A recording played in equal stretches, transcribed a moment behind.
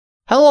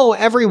Hello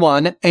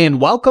everyone, and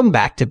welcome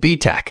back to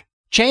BTech.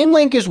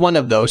 Chainlink is one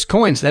of those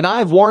coins that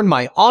I've warned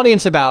my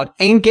audience about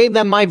and gave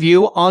them my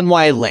view on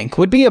why Link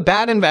would be a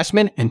bad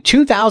investment in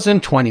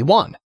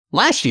 2021.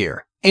 Last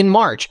year, in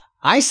March,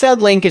 I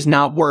said Link is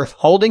not worth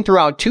holding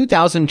throughout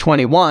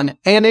 2021,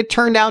 and it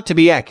turned out to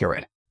be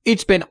accurate.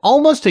 It's been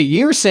almost a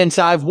year since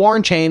I've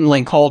warned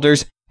Chainlink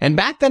holders, and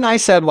back then I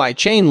said why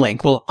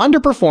Chainlink will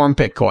underperform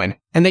Bitcoin,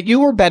 and that you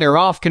were better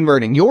off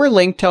converting your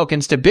Link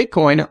tokens to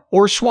Bitcoin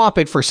or swap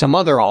it for some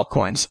other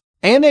altcoins.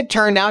 And it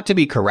turned out to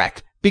be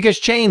correct,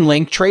 because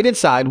Chainlink traded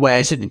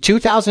sideways in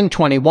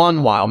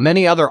 2021 while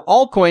many other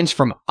altcoins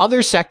from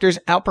other sectors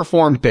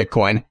outperformed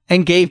Bitcoin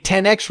and gave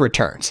 10x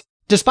returns.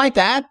 Despite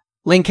that,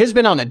 Link has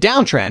been on a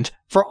downtrend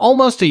for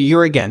almost a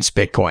year against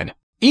Bitcoin.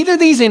 Either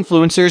these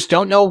influencers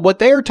don't know what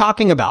they are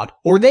talking about,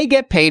 or they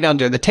get paid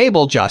under the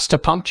table just to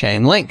pump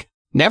Chainlink.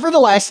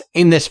 Nevertheless,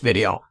 in this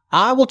video,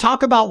 I will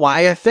talk about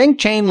why I think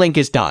Chainlink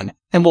is done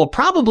and will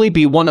probably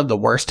be one of the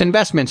worst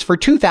investments for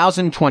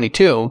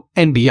 2022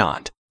 and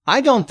beyond.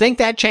 I don't think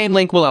that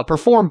Chainlink will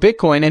outperform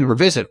Bitcoin and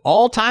revisit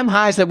all-time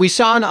highs that we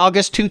saw in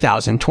August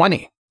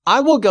 2020. I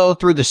will go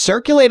through the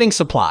circulating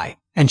supply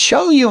and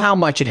show you how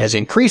much it has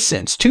increased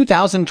since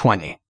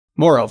 2020.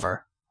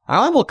 Moreover,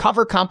 I will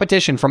cover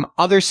competition from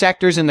other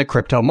sectors in the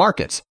crypto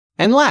markets.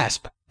 And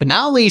last but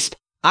not least,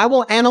 I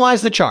will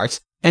analyze the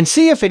charts and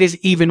see if it is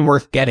even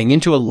worth getting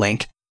into a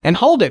Link and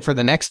hold it for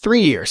the next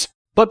 3 years.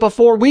 But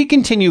before we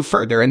continue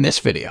further in this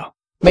video,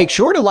 make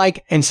sure to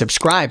like and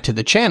subscribe to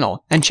the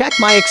channel and check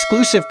my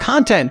exclusive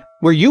content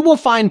where you will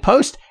find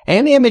posts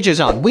and images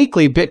on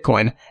weekly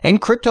Bitcoin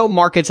and crypto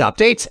markets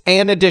updates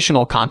and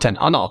additional content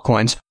on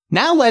altcoins.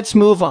 Now let's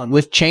move on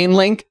with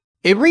Chainlink.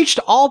 It reached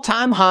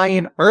all-time high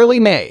in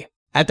early May.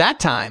 At that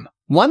time,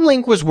 one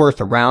Link was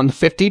worth around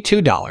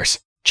 $52.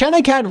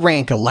 Chianlink had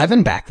rank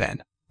 11 back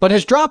then, but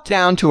has dropped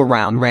down to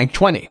around rank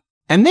 20.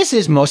 And this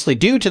is mostly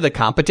due to the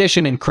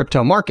competition in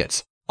crypto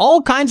markets.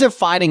 All kinds of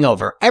fighting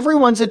over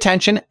everyone's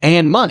attention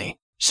and money.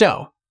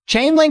 So,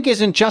 Chainlink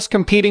isn't just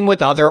competing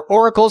with other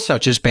oracles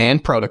such as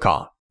Band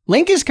Protocol.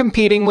 Link is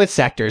competing with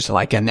sectors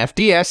like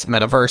NFTs,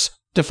 metaverse,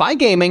 DeFi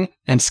gaming,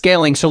 and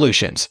scaling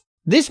solutions.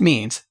 This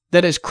means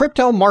that as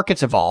crypto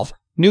markets evolve,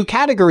 new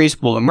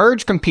categories will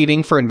emerge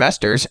competing for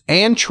investors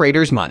and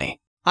traders' money.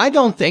 I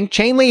don't think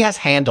Chainlink has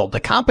handled the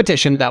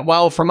competition that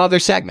well from other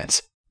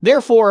segments.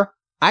 Therefore,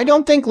 I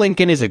don't think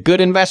Lincoln is a good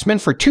investment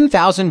for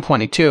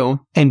 2022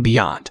 and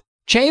beyond.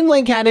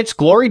 Chainlink had its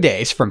glory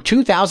days from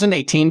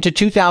 2018 to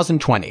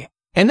 2020,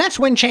 and that's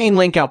when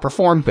Chainlink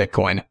outperformed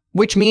Bitcoin,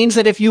 which means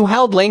that if you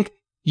held Link,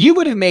 you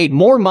would have made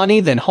more money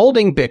than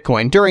holding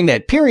Bitcoin during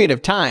that period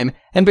of time,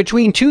 and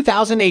between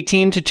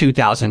 2018 to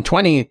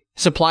 2020,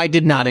 supply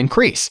did not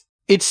increase.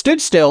 It stood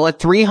still at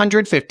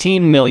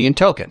 315 million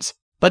tokens.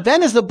 But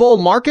then as the bull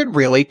market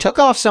really took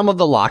off, some of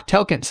the locked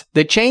tokens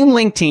the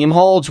Chainlink team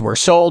holds were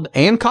sold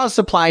and caused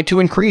supply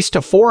to increase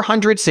to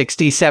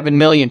 467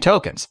 million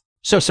tokens.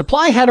 So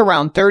supply had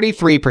around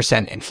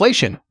 33%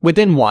 inflation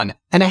within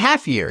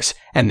 1.5 years,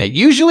 and that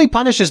usually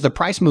punishes the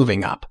price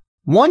moving up.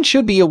 One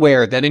should be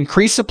aware that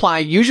increased supply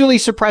usually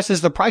suppresses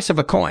the price of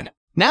a coin.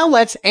 Now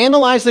let's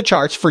analyze the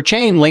charts for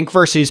Chainlink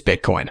versus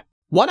Bitcoin.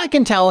 What I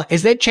can tell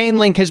is that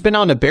Chainlink has been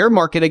on a bear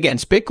market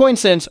against Bitcoin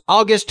since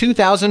August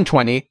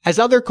 2020 as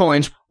other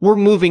coins were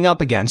moving up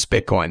against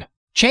Bitcoin.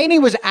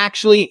 Chainlink was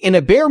actually in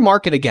a bear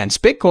market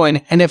against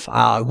Bitcoin, and if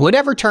I would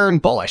ever turn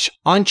bullish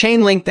on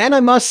Chainlink, then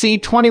I must see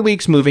 20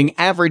 weeks moving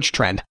average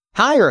trend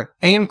higher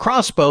and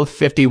cross both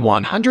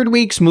 50-100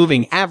 weeks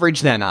moving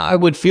average, then I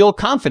would feel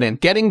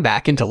confident getting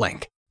back into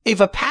Link. If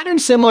a pattern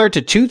similar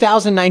to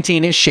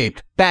 2019 is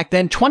shaped, back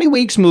then 20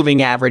 weeks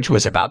moving average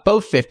was about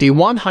both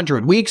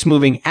 50-100 weeks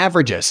moving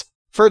averages.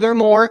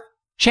 Furthermore,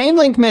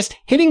 Chainlink missed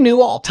hitting new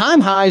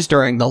all-time highs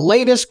during the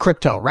latest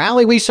crypto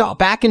rally we saw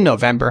back in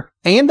November,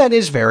 and that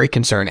is very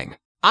concerning.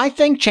 I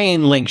think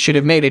Chainlink should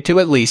have made it to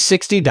at least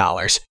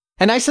 $60,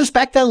 and I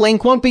suspect that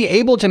Link won't be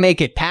able to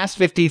make it past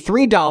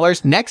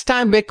 $53 next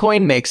time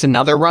Bitcoin makes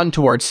another run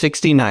towards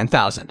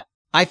 69,000.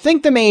 I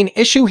think the main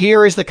issue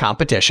here is the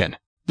competition.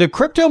 The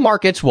crypto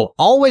markets will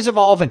always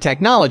evolve, and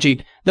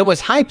technology that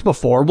was hyped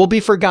before will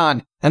be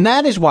forgotten, and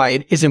that is why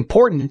it is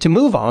important to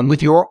move on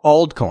with your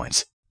old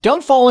coins.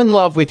 Don't fall in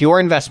love with your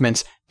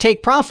investments,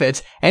 take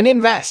profits, and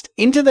invest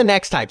into the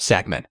next type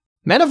segment.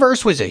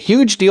 Metaverse was a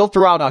huge deal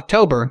throughout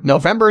October.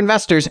 November,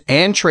 investors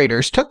and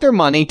traders took their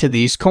money to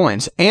these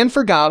coins and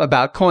forgot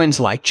about coins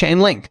like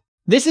Chainlink.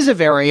 This is a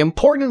very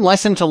important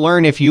lesson to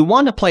learn if you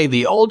want to play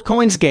the old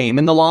coins game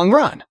in the long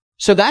run.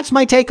 So that's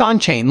my take on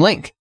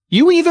Chainlink.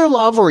 You either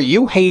love or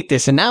you hate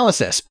this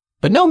analysis,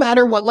 but no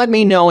matter what, let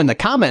me know in the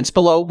comments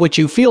below what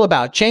you feel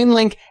about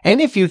Chainlink and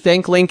if you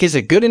think Link is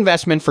a good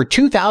investment for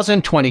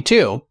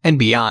 2022 and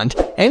beyond.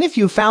 And if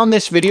you found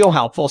this video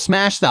helpful,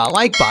 smash that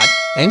like button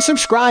and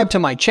subscribe to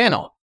my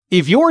channel.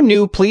 If you're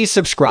new, please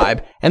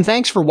subscribe, and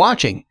thanks for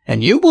watching,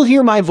 and you will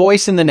hear my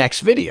voice in the next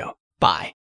video. Bye.